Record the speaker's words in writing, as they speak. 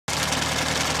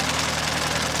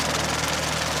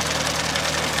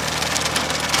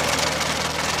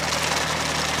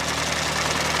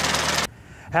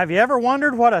Have you ever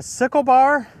wondered what a sickle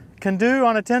bar can do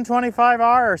on a 1025R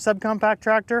or subcompact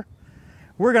tractor?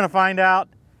 We're going to find out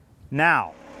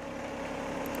now.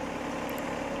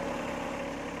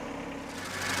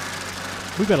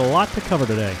 We've got a lot to cover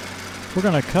today. We're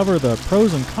going to cover the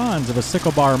pros and cons of a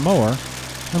sickle bar mower,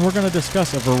 and we're going to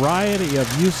discuss a variety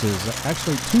of uses,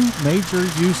 actually two major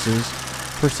uses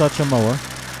for such a mower.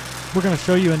 We're going to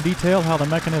show you in detail how the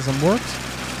mechanism works.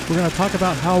 We're going to talk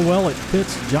about how well it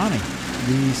fits Johnny,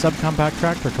 the subcompact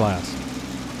tractor class.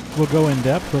 We'll go in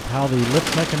depth with how the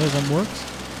lift mechanism works.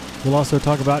 We'll also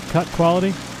talk about cut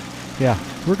quality. Yeah,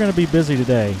 we're going to be busy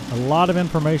today. A lot of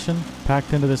information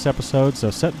packed into this episode, so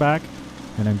sit back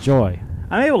and enjoy.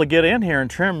 I'm able to get in here and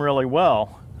trim really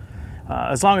well,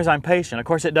 as long as I'm patient. Of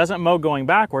course, it doesn't mow going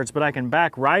backwards, but I can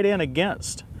back right in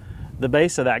against the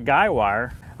base of that guy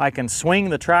wire. I can swing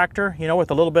the tractor, you know, with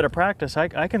a little bit of practice,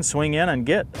 I can swing in and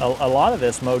get a lot of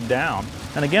this mowed down.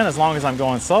 And again, as long as I'm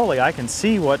going slowly, I can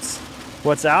see what's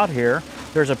out here.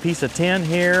 There's a piece of tin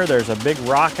here, there's a big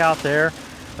rock out there.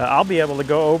 I'll be able to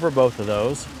go over both of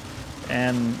those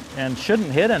and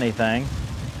shouldn't hit anything.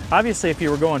 Obviously, if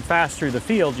you were going fast through the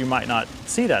field, you might not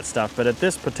see that stuff, but at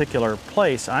this particular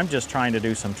place, I'm just trying to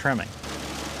do some trimming.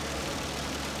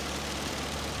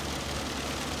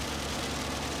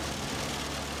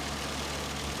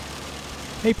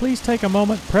 Hey, please take a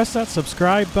moment, press that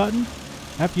subscribe button.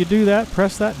 After you do that,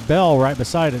 press that bell right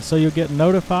beside it so you'll get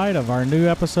notified of our new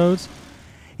episodes.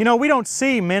 You know, we don't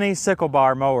see many sickle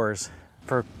bar mowers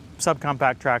for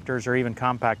subcompact tractors or even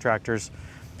compact tractors.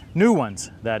 New ones,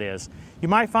 that is. You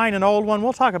might find an old one.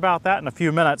 We'll talk about that in a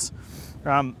few minutes.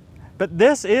 But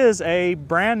this is a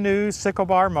brand new sickle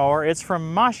bar mower. It's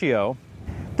from Maschio.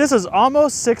 This is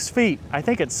almost 6 feet. I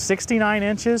think it's 69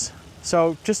 inches,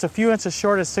 so just a few inches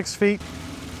short of 6 feet.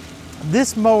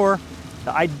 This mower,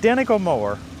 the identical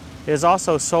mower, is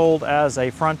also sold as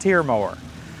a Frontier mower.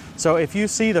 So if you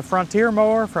see the Frontier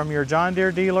mower from your John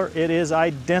Deere dealer, it is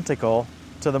identical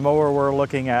to the mower we're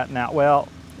looking at now. Well,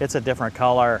 it's a different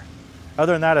color.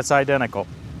 Other than that, it's identical.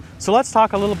 So let's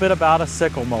talk a little bit about a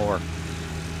sickle mower.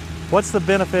 What's the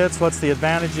benefits? What's the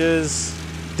advantages,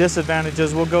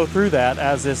 disadvantages? We'll go through that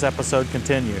as this episode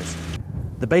continues.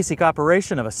 The basic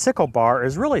operation of a sickle bar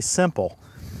is really simple.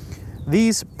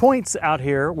 These points out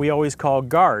here we always call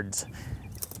guards.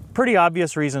 Pretty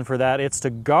obvious reason for that. It's to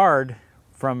guard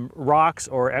from rocks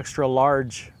or extra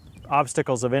large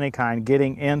obstacles of any kind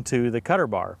getting into the cutter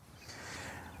bar.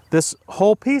 This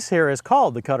whole piece here is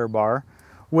called the cutter bar,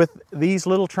 with these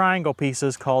little triangle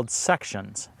pieces called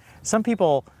sections. Some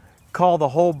people call the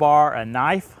whole bar a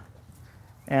knife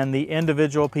and the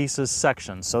individual pieces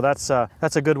sections. So that's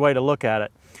a good way to look at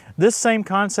it. This same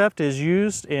concept is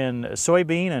used in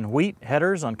soybean and wheat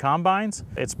headers on combines.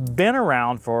 It's been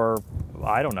around for,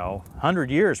 I don't know,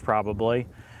 100 years probably,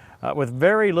 with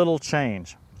very little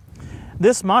change.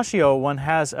 This Maschio one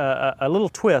has a little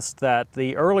twist that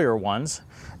the earlier ones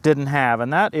didn't have,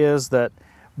 and that is that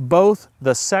both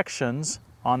the sections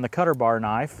on the cutter bar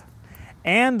knife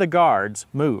and the guards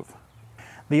move.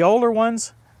 The older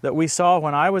ones that we saw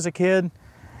when I was a kid,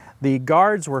 the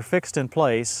guards were fixed in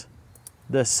place.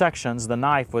 The sections, the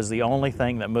knife, was the only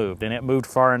thing that moved, and it moved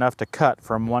far enough to cut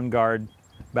from one guard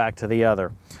back to the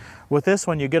other. With this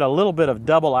one, you get a little bit of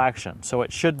double action, so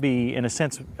it should be, in a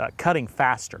sense, cutting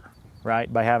faster,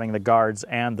 right, by having the guards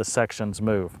and the sections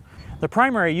move. The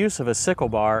primary use of a sickle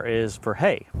bar is for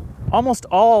hay. Almost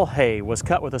all hay was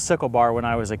cut with a sickle bar when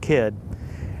I was a kid,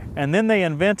 and then they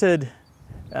invented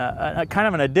a kind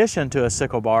of an addition to a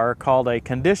sickle bar called a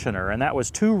conditioner, and that was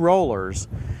two rollers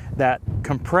that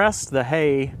compressed the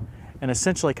hay and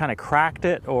essentially kind of cracked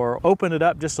it or opened it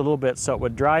up just a little bit so it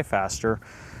would dry faster.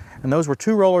 And those were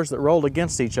two rollers that rolled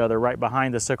against each other right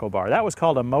behind the sickle bar. That was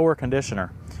called a mower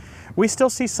conditioner. We still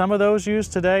see some of those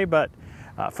used today, but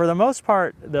for the most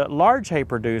part, the large hay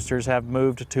producers have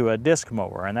moved to a disc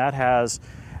mower, and that has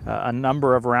a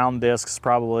number of round discs,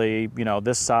 probably, you know,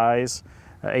 this size,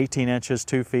 18 inches,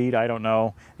 2 feet, I don't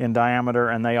know, in diameter,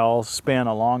 and they all spin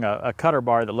along a cutter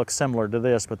bar that looks similar to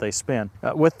this, but they spin.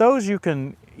 With those, you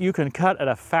can cut at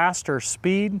a faster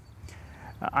speed.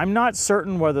 I'm not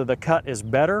certain whether the cut is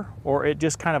better or it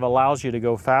just kind of allows you to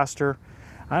go faster.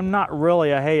 I'm not really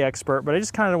a hay expert, but I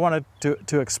just kind of wanted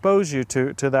to expose you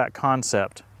to that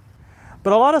concept.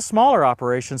 But a lot of smaller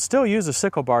operations still use a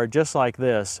sickle bar just like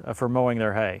this for mowing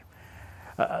their hay.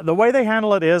 The way they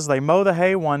handle it is they mow the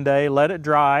hay one day, let it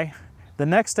dry. The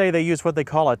next day they use what they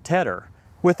call a tedder.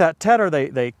 With that tedder,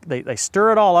 they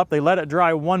stir it all up, they let it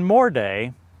dry one more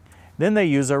day, then they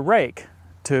use a rake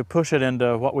to push it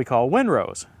into what we call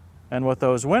windrows. And with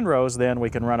those windrows, then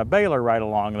we can run a baler right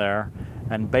along there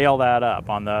and bale that up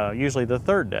on usually the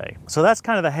third day. So that's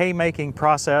kind of the hay making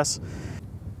process.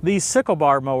 These sickle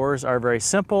bar mowers are very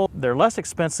simple. They're less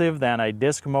expensive than a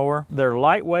disc mower. They're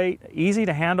lightweight, easy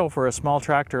to handle for a small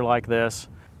tractor like this.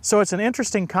 So it's an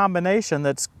interesting combination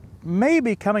that's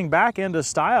maybe coming back into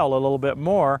style a little bit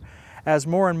more as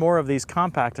more and more of these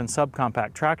compact and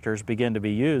subcompact tractors begin to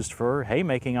be used for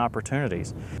haymaking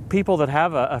opportunities. People that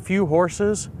have a few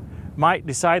horses might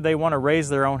decide they want to raise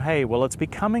their own hay. Well, it's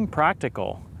becoming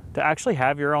practical to actually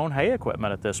have your own hay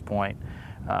equipment at this point.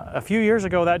 A few years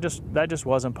ago, that just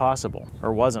wasn't possible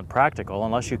or wasn't practical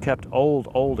unless you kept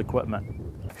old equipment.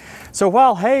 So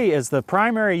while hay is the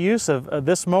primary use of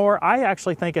this mower, I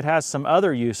actually think it has some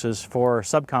other uses for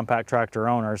subcompact tractor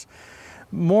owners,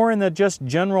 more in the just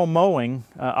general mowing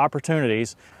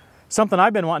opportunities, something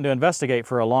I've been wanting to investigate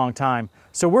for a long time.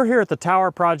 So we're here at the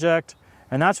Tower Project,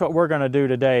 and that's what we're going to do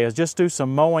today, is just do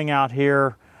some mowing out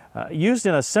here, used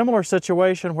in a similar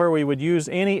situation where we would use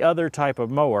any other type of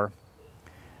mower.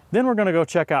 Then we're going to go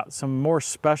check out some more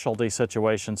specialty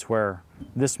situations where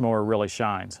this mower really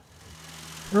shines.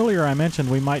 Earlier I mentioned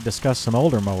we might discuss some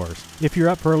older mowers. If you're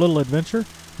up for a little adventure,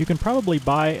 you can probably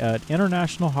buy an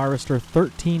International Harvester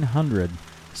 1300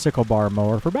 sickle bar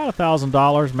mower for about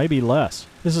 $1,000, maybe less.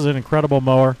 This is an incredible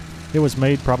mower. It was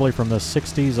made probably from the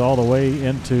 60s all the way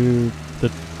into the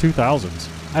 2000s.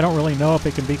 I don't really know if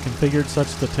it can be configured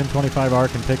such that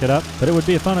 1025R can pick it up, but it would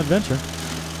be a fun adventure.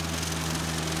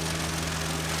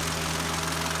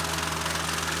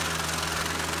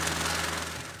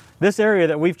 This area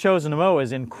that we've chosen to mow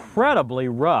is incredibly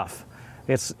rough.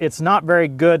 It's not very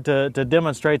good to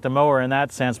demonstrate the mower in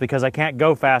that sense because I can't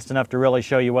go fast enough to really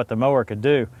show you what the mower could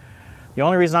do. The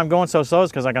only reason I'm going so slow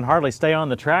is because I can hardly stay on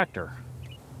the tractor.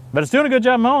 But it's doing a good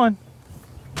job mowing.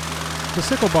 The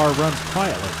sickle bar runs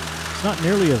quietly. It's not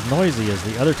nearly as noisy as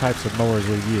the other types of mowers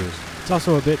we've used. It's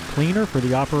also a bit cleaner for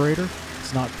the operator.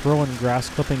 It's not throwing grass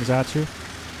clippings at you.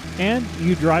 And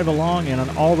you drive along in an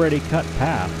already cut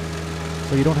path,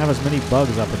 so you don't have as many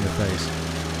bugs up in your face.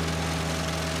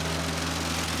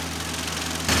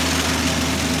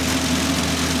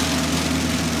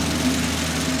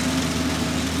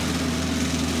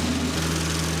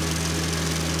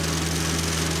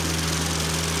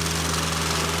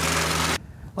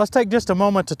 Let's take just a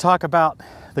moment to talk about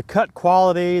the cut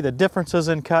quality, the differences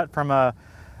in cut from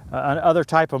another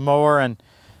type of mower, and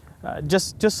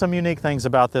just some unique things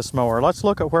about this mower. Let's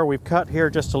look at where we've cut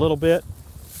here just a little bit.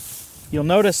 You'll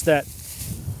notice that,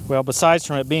 well, besides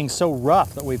from it being so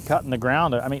rough that we've cut in the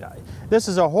ground, I mean, this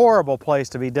is a horrible place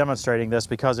to be demonstrating this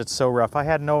because it's so rough. I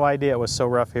had no idea it was so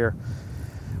rough here.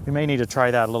 We may need to try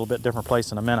that a little bit different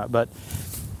place in a minute, but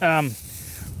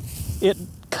it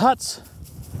cuts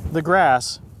the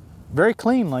grass very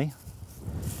cleanly,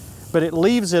 but it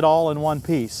leaves it all in one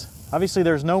piece. Obviously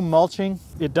there's no mulching.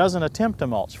 It doesn't attempt to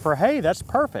mulch. For hay, that's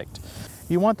perfect.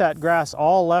 You want that grass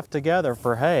all left together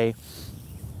for hay.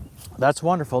 That's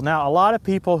wonderful. Now, a lot of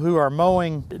people who are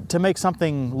mowing to make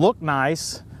something look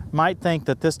nice might think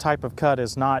that this type of cut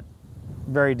is not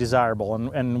very desirable,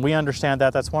 and we understand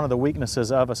that. That's one of the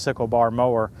weaknesses of a sickle bar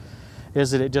mower,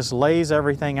 is that it just lays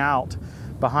everything out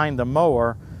behind the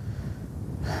mower,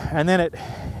 and then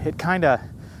it kind of,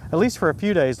 at least for a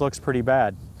few days, looks pretty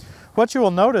bad. What you will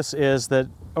notice is that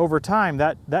over time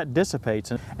that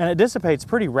dissipates, and it dissipates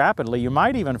pretty rapidly. You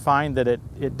might even find that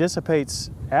it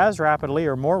dissipates as rapidly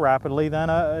or more rapidly than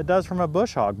it does from a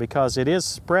bush hog, because it is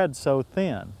spread so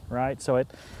thin, right? So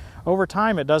over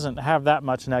time it doesn't have that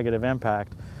much negative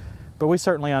impact, but we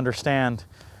certainly understand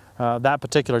that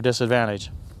particular disadvantage.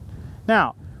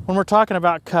 Now, when we're talking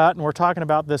about cut and we're talking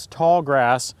about this tall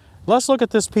grass, let's look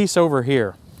at this piece over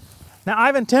here. Now,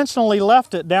 I've intentionally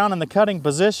left it down in the cutting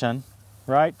position,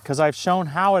 right? Because I've shown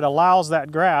how it allows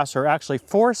that grass, or actually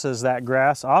forces that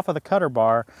grass off of the cutter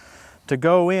bar to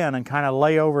go in and kind of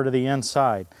lay over to the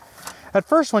inside. At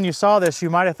first, when you saw this, you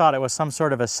might have thought it was some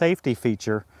sort of a safety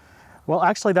feature. Well,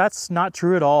 actually, that's not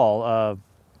true at all.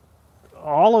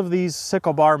 All of these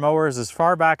sickle bar mowers, as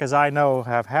far back as I know,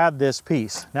 have had this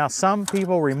piece. Now, some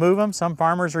people remove them, some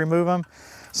farmers remove them.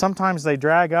 Sometimes they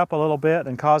drag up a little bit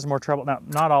and cause more trouble. Now,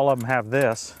 not all of them have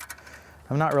this.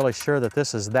 I'm not really sure that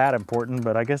this is that important,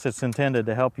 but I guess it's intended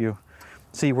to help you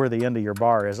see where the end of your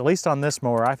bar is. At least on this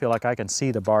mower, I feel like I can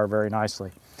see the bar very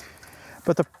nicely.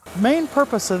 But the main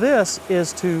purpose of this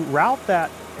is to route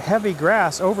that heavy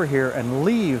grass over here and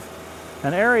leave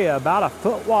an area about a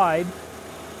foot wide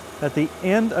at the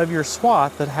end of your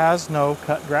swath that has no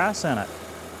cut grass in it.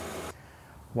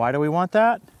 Why do we want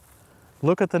that?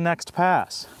 Look at the next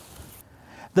pass.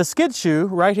 The skid shoe,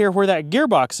 right here where that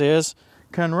gearbox is,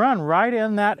 can run right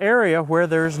in that area where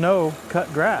there's no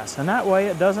cut grass, and that way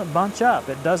it doesn't bunch up.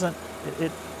 It doesn't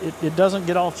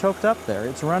get all choked up there.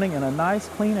 It's running in a nice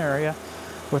clean area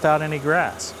without any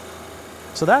grass.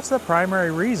 So that's the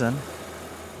primary reason.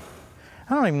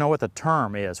 I don't even know what the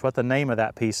term is, what the name of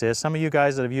that piece is. Some of you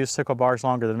guys that have used sickle bars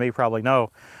longer than me probably know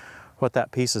what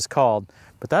that piece is called.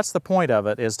 But that's the point of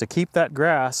it, is to keep that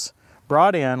grass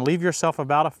brought in, leave yourself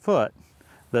about a foot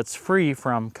that's free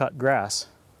from cut grass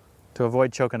to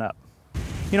avoid choking up.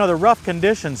 You know, the rough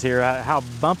conditions here, how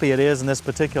bumpy it is in this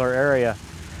particular area,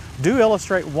 do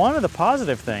illustrate one of the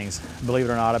positive things, believe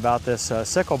it or not, about this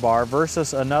sickle bar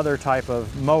versus another type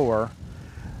of mower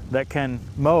that can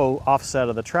mow offset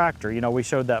of the tractor. You know, we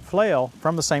showed that flail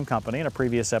from the same company in a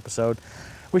previous episode.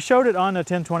 We showed it on the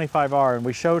 1025R, and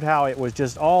we showed how it was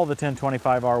just all the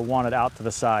 1025R wanted out to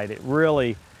the side. It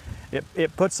really,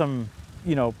 it put some,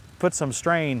 you know, put some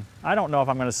strain. I don't know if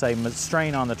I'm going to say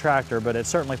strain on the tractor, but it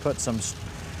certainly put some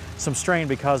strain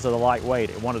because of the light weight.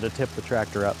 It wanted to tip the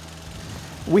tractor up.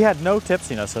 We had no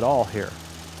tipsiness at all here.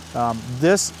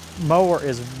 This mower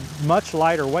is much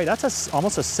lighter weight. That's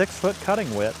almost a 6-foot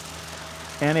cutting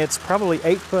width, and it's probably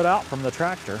 8 foot out from the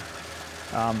tractor,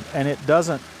 and it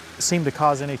doesn't seem to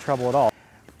cause any trouble at all.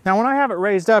 Now when I have it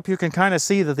raised up, you can kind of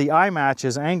see that the eye match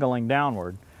is angling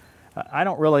downward. I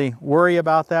don't really worry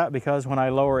about that because when I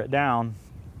lower it down,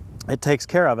 it takes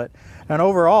care of it. And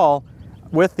overall,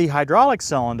 with the hydraulic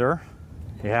cylinder,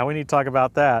 yeah, we need to talk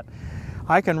about that,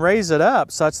 I can raise it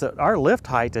up such that our lift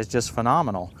height is just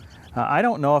phenomenal. I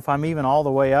don't know if I'm even all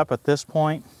the way up at this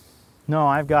point. No,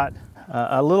 I've got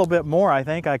a little bit more. I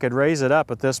think I could raise it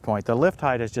up at this point. The lift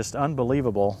height is just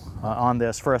unbelievable on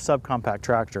this for a subcompact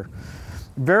tractor.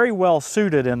 Very well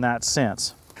suited in that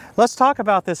sense. Let's talk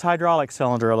about this hydraulic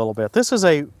cylinder a little bit. This is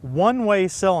a one-way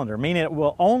cylinder, meaning it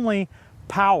will only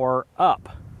power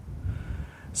up.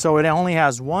 So it only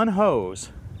has one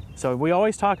hose. So we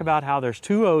always talk about how there's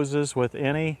two hoses with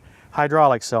any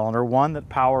hydraulic cylinder, one that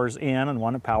powers in and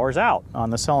one that powers out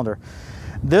on the cylinder.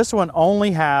 This one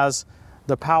only has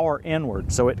the power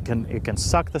inward, so it can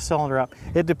suck the cylinder up.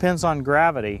 It depends on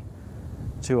gravity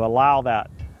to allow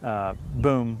that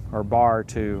boom or bar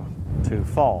to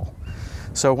fall.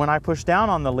 So when I push down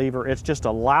on the lever, it's just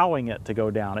allowing it to go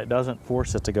down. It doesn't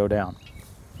force it to go down.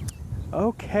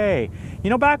 Okay, you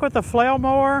know, back with the flail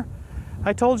mower,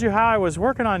 I told you how I was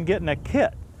working on getting a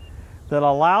kit that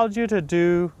allowed you to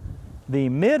do the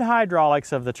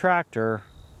mid-hydraulics of the tractor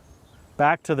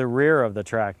back to the rear of the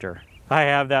tractor. I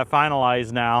have that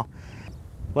finalized now.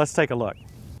 Let's take a look.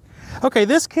 Okay,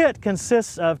 this kit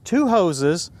consists of two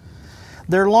hoses.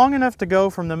 They're long enough to go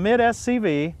from the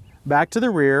mid-SCV back to the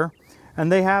rear, and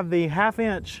they have the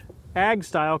 1/2-inch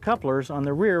ag-style couplers on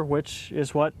the rear, which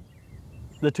is what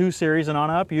the 2 Series and on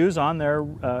up use on their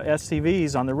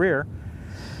SCVs on the rear.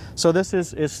 So this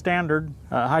is standard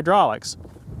hydraulics.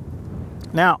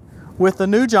 Now, with the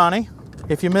new Johnny,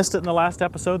 if you missed it in the last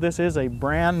episode, this is a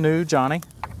brand new Johnny.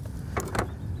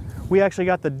 We actually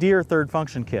got the Deere third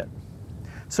function kit.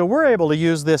 So we're able to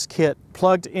use this kit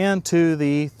plugged into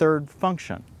the third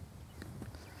function.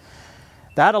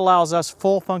 That allows us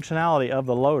full functionality of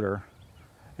the loader,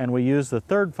 and we use the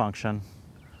third function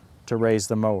to raise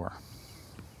the mower.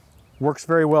 Works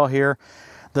very well here.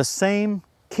 The same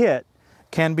kit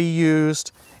can be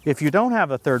used if you don't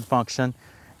have a third function.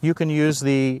 You can use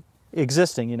the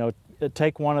existing, you know,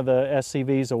 take one of the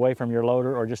SCVs away from your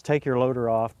loader, or just take your loader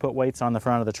off, put weights on the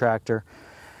front of the tractor,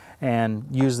 and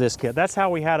use this kit. That's how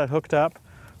we had it hooked up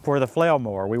for the flail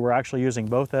mower. We were actually using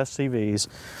both SCVs,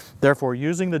 therefore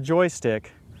using the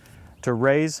joystick to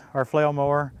raise our flail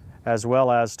mower as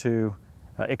well as to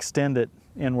extend it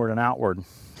inward and outward.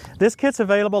 This kit's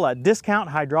available at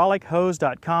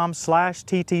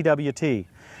discounthydraulichose.com/TTWT.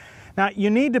 Now you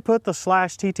need to put the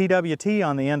 /TTWT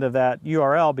on the end of that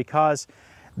URL because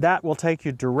that will take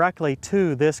you directly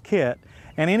to this kit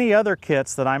and any other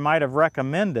kits that I might have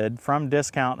recommended from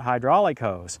Discount Hydraulic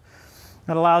Hose.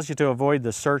 It allows you to avoid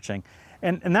the searching.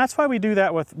 And that's why we do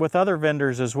that with other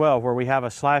vendors as well, where we have a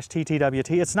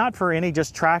 /TTWT. It's not for any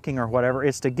just tracking or whatever,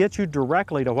 it's to get you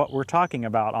directly to what we're talking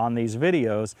about on these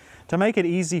videos to make it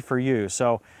easy for you.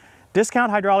 So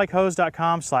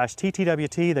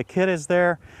discounthydraulichose.com/TTWT, the kit is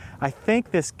there. I think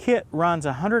this kit runs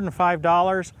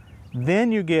 $105,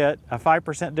 then you get a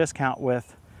 5% discount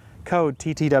with code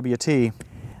TTWT.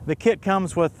 The kit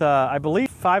comes with, I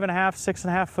believe, 5.5,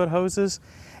 6.5 foot hoses.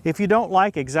 If you don't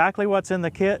like exactly what's in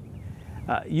the kit,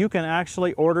 you can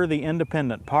actually order the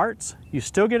independent parts. You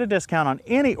still get a discount on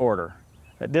any order.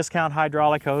 At Discount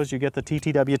Hydraulic Hose, you get the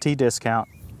TTWT discount.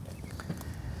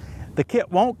 The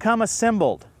kit won't come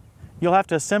assembled. You'll have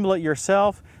to assemble it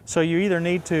yourself. So you either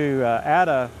need to add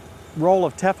a roll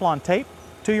of Teflon tape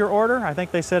to your order. I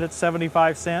think they said it's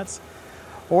 75 cents.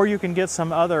 Or you can get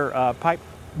some other pipe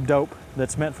dope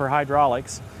that's meant for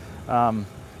hydraulics.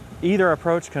 Either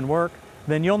approach can work.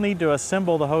 Then you'll need to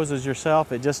assemble the hoses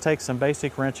yourself. It just takes some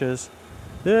basic wrenches.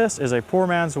 This is a poor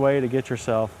man's way to get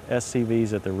yourself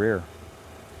SCVs at the rear.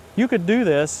 You could do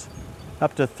this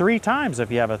up to 3 times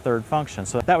if you have a third function.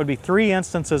 So that would be 3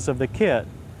 instances of the kit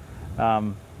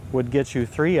would get you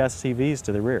 3 SCVs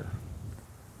to the rear.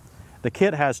 The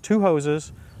kit has 2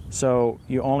 hoses, so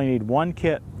you only need 1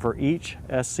 kit for each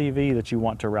SCV that you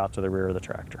want to route to the rear of the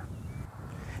tractor.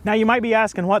 Now you might be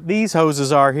asking what these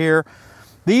hoses are here.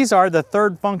 These are the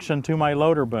third function to my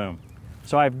loader boom.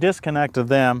 So I've disconnected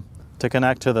them to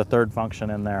connect to the third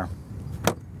function in there.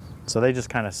 So they just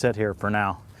kind of sit here for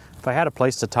now. If I had a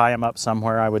place to tie them up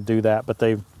somewhere, I would do that, but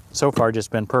they've so far just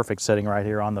been perfect sitting right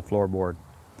here on the floorboard.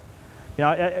 You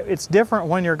know, it's different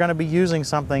when you're going to be using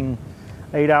something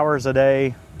 8 hours a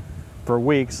day for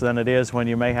weeks than it is when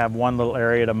you may have one little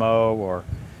area to mow or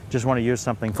just want to use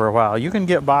something for a while. You can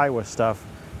get by with stuff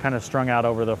kind of strung out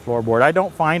over the floorboard. I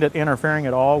don't find it interfering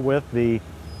at all with the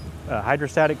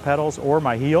hydrostatic pedals or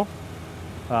my heel,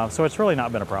 so it's really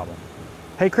not been a problem.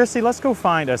 Hey Christy, let's go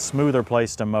find a smoother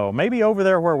place to mow. Maybe over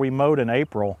there where we mowed in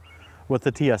April with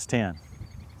the TS10.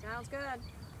 Sounds good.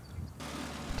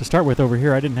 To start with, over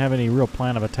here I didn't have any real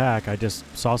plan of attack. I just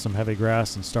saw some heavy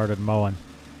grass and started mowing.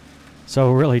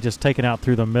 So really just taking out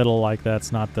through the middle like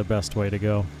that's not the best way to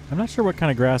go. I'm not sure what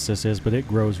kind of grass this is, but it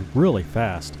grows really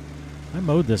fast. I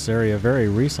mowed this area very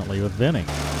recently with Vinny.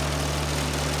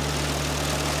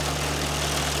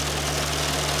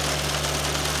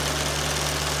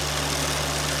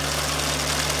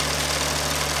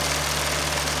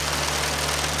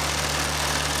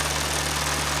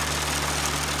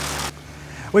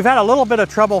 We've had a little bit of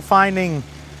trouble finding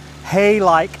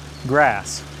hay-like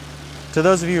grass. To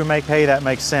those of you who make hay, that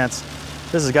makes sense.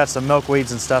 This has got some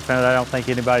milkweeds and stuff in it. I don't think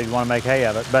anybody would want to make hay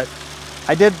of it, but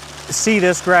I did see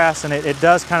this grass, and it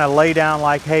does kind of lay down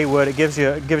like hay would. It gives you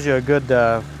a good,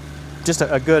 just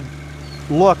a good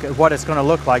look at what it's going to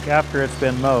look like after it's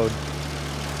been mowed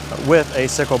with a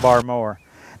sickle bar mower.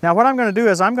 Now what I'm going to do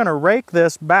is I'm going to rake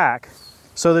this back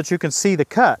so that you can see the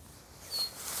cut.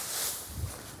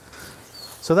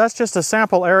 So that's just a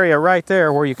sample area right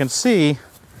there where you can see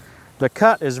the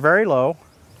cut is very low,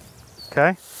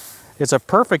 okay? It's a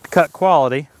perfect cut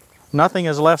quality. Nothing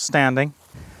is left standing.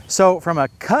 So from a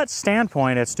cut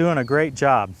standpoint, it's doing a great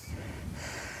job.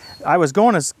 I was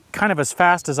going kind of as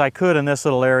fast as I could in this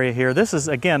little area here. This is,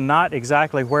 again, not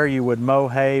exactly where you would mow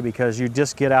hay because you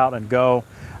just get out and go.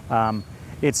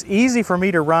 It's easy for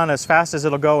me to run as fast as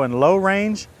it'll go in low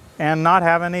range and not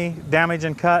have any damage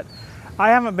and cut. I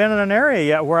haven't been in an area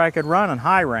yet where I could run in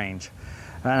high range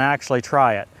and actually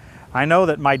try it. I know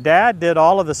that my dad did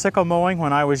all of the sickle mowing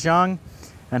when I was young,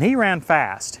 and he ran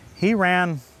fast. He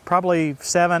ran probably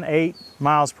 7, 8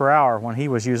 miles per hour when he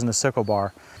was using the sickle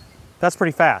bar. That's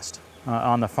pretty fast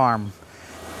on the farm.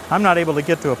 I'm not able to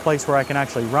get to a place where I can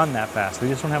actually run that fast. We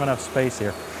just don't have enough space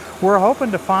here. We're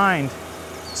hoping to find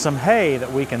some hay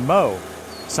that we can mow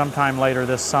sometime later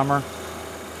this summer.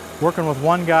 Working with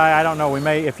one guy, I don't know, we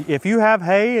may, if you have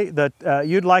hay that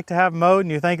you'd like to have mowed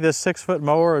and you think this 6-foot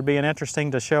mower would be an interesting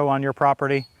to show on your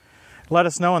property, let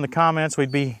us know in the comments.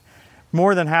 We'd be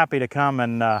more than happy to come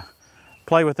and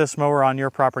play with this mower on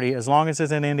your property as long as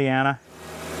it's in Indiana.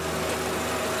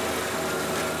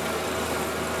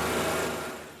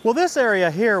 Well, this area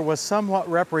here was somewhat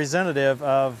representative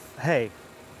of hay.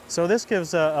 So this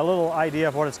gives a little idea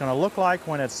of what it's going to look like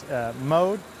when it's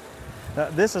mowed.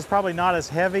 This is probably not as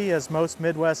heavy as most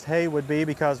Midwest hay would be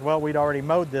because, well, we'd already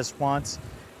mowed this once.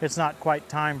 It's not quite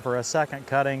time for a second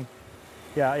cutting.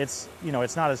 Yeah, it's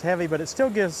not as heavy, but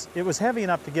it was heavy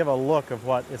enough to give a look of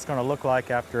what it's going to look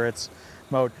like after it's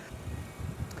mowed.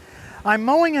 I'm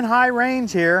mowing in high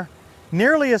range here,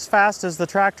 nearly as fast as the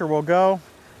tractor will go.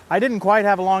 I didn't quite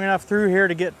have long enough through here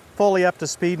to get fully up to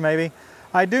speed maybe.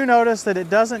 I do notice that it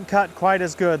doesn't cut quite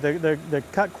as good. The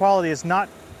cut quality is not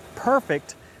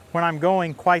perfect when I'm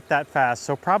going quite that fast.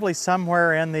 So probably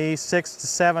somewhere in the 6 to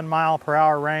 7 mile per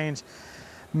hour range,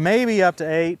 maybe up to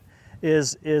 8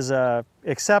 is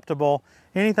acceptable.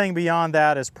 Anything beyond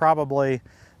that is probably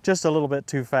just a little bit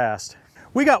too fast.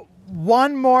 We got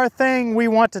one more thing we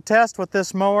want to test with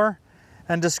this mower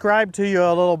and describe to you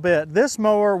a little bit. This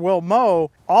mower will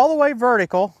mow all the way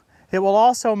vertical. It will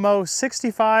also mow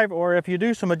 65, or if you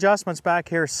do some adjustments back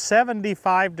here,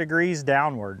 75 degrees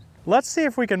downward. Let's see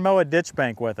if we can mow a ditch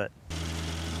bank with it.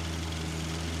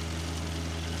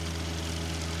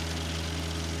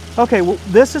 Okay, well,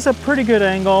 this is a pretty good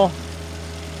angle.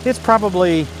 It's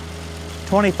probably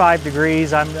 25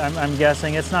 degrees, I'm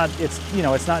guessing. It's not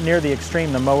near the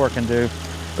extreme the mower can do.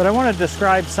 But I want to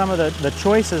describe some of the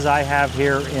choices I have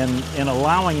here in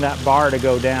allowing that bar to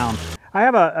go down. I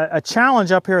have a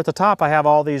challenge up here at the top. I have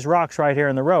all these rocks right here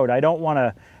in the road. I don't want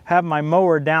to have my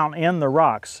mower down in the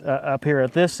rocks up here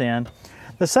at this end.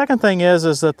 The second thing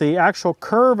is that the actual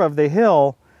curve of the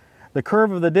hill, the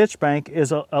curve of the ditch bank,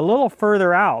 is a little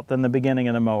further out than the beginning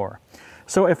of the mower.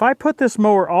 So if I put this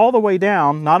mower all the way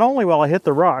down, not only will I hit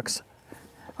the rocks,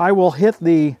 I will hit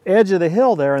the edge of the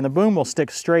hill there and the boom will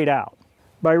stick straight out.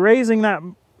 By raising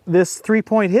this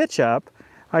three-point hitch up,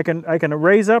 I can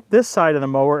raise up this side of the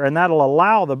mower, and that'll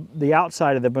allow the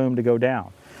outside of the boom to go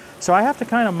down. So I have to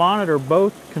kind of monitor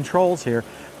both controls here.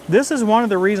 This is one of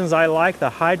the reasons I like the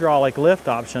hydraulic lift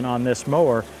option on this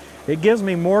mower. It gives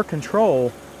me more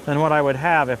control than what I would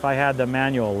have if I had the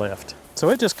manual lift. So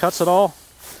it just cuts it all.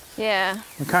 Yeah.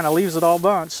 And kind of leaves it all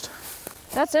bunched.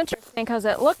 That's interesting because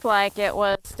it looked like it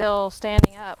was still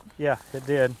standing up. Yeah, it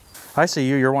did. I see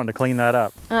you're wanting to clean that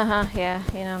up. Yeah,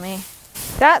 you know me.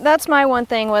 That's my one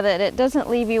thing with it. It doesn't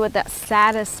leave you with that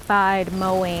satisfied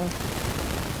mowing,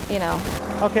 you know.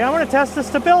 Okay, I'm going to test the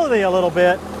stability a little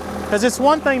bit, because it's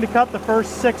one thing to cut the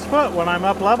first 6 foot when I'm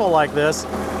up level like this.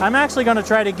 I'm actually going to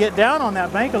try to get down on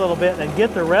that bank a little bit and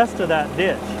get the rest of that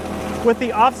ditch. With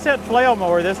the offset flail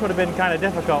mower, this would have been kind of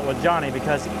difficult with Johnny,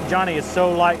 because Johnny is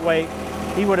so lightweight,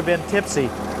 he would have been tipsy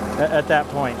at that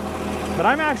point. But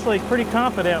I'm actually pretty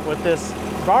confident with this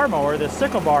bar mower, this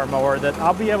sickle bar mower, that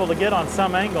I'll be able to get on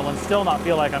some angle and still not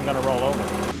feel like I'm going to roll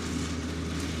over.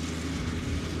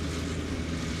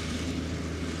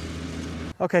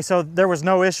 Okay, so there was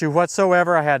no issue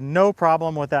whatsoever. I had no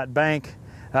problem with that bank.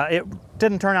 It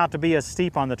didn't turn out to be as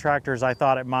steep on the tractor as I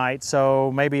thought it might,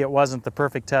 so maybe it wasn't the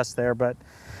perfect test there. But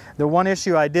the one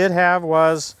issue I did have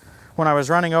was when I was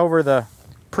running over the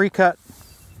pre-cut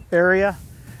area,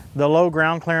 the low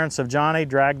ground clearance of Johnny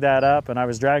dragged that up, and I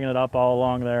was dragging it up all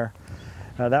along there.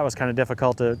 That was kind of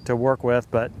difficult to work with,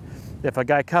 but if a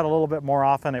guy cut a little bit more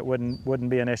often, it wouldn't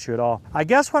be an issue at all. I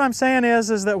guess what I'm saying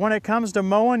is that when it comes to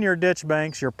mowing your ditch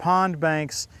banks, your pond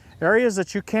banks, areas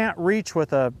that you can't reach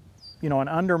with an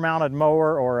undermounted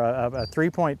mower or a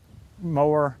three-point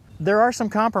mower, there are some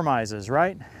compromises,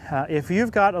 right? If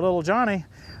you've got a little Johnny,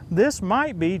 this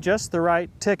might be just the right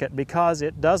ticket because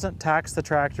it doesn't tax the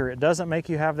tractor. It doesn't make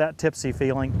you have that tipsy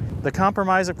feeling. The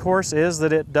compromise, of course, is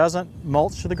that it doesn't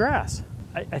mulch the grass.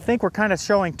 I think we're kind of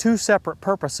showing two separate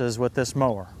purposes with this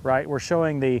mower, right? We're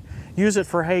showing use it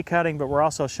for hay cutting, but we're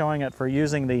also showing it for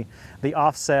using the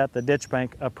offset, the ditch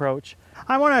bank approach.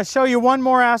 I want to show you one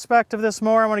more aspect of this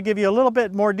mower. I want to give you a little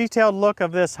bit more detailed look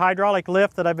of this hydraulic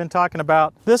lift that I've been talking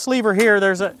about. This lever here,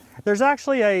 there's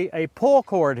actually a pull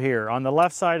cord here on the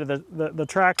left side of the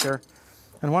tractor.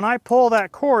 And when I pull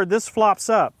that cord, this flops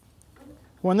up.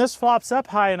 When this flops up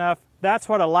high enough, that's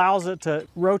what allows it to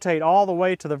rotate all the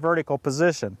way to the vertical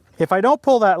position. If I don't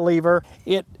pull that lever,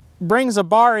 it brings a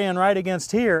bar in right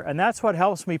against here, and that's what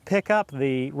helps me pick up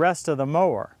the rest of the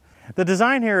mower. The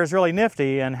design here is really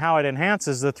nifty in how it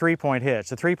enhances the three-point hitch.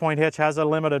 The three-point hitch has a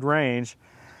limited range.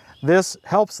 This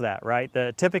helps that, right?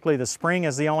 Typically the spring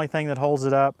is the only thing that holds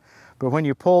it up, but when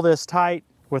you pull this tight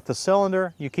with the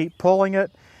cylinder, you keep pulling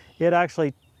it, it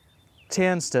actually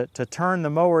tends to turn the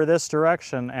mower this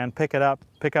direction and pick up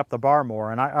the bar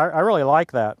more, and I really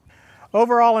like that.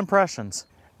 Overall impressions.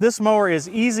 This mower is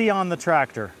easy on the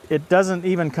tractor. It doesn't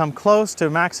even come close to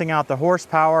maxing out the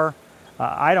horsepower.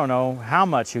 I don't know how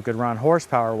much you could run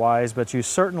horsepower wise, but you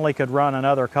certainly could run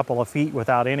another couple of feet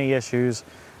without any issues.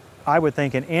 I would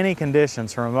think in any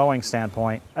conditions from a mowing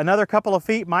standpoint. Another couple of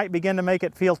feet might begin to make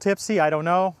it feel tipsy. I don't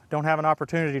know. Don't have an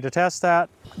opportunity to test that.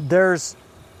 There's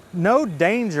no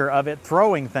danger of it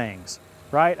throwing things,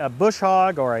 right? A bush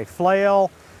hog or a flail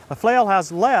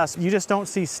has less. You just don't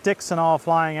see sticks and all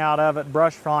flying out of it,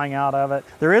 brush flying out of it.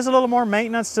 There is a little more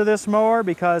maintenance to this mower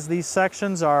because these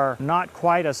sections are not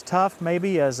quite as tough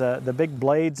maybe as the big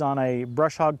blades on a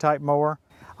brush hog type mower.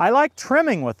 I like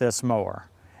trimming with this mower.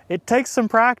 It takes some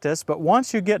practice, but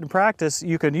once you get in practice,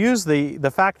 you can use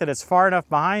the fact that it's far enough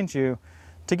behind you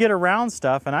to get around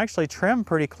stuff and actually trim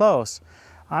pretty close.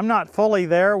 I'm not fully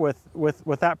there with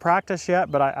that practice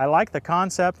yet, but I like the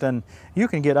concept, and you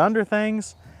can get under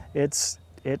things. It's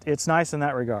nice in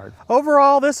that regard.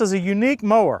 Overall, this is a unique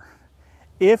mower.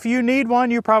 If you need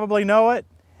one, you probably know it.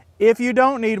 If you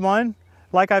don't need one,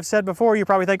 like I've said before, you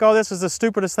probably think, oh, this is the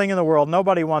stupidest thing in the world.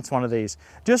 Nobody wants one of these.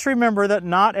 Just remember that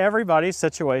not everybody's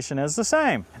situation is the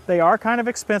same. They are kind of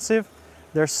expensive.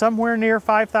 They're somewhere near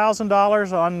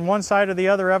 $5,000 on one side or the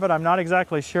other of it. I'm not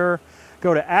exactly sure.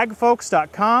 Go to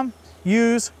agfolks.com.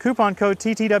 use coupon code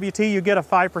TTWT. You get a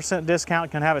 5%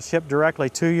 discount, can have it shipped directly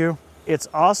to you. It's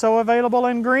also available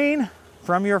in green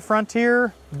from your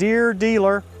Frontier Deere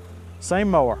dealer. Same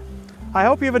mower. I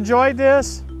hope you've enjoyed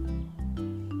this.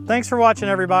 Thanks for watching,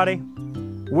 everybody.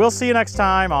 We'll see you next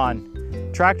time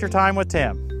on Tractor Time with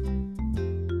Tim.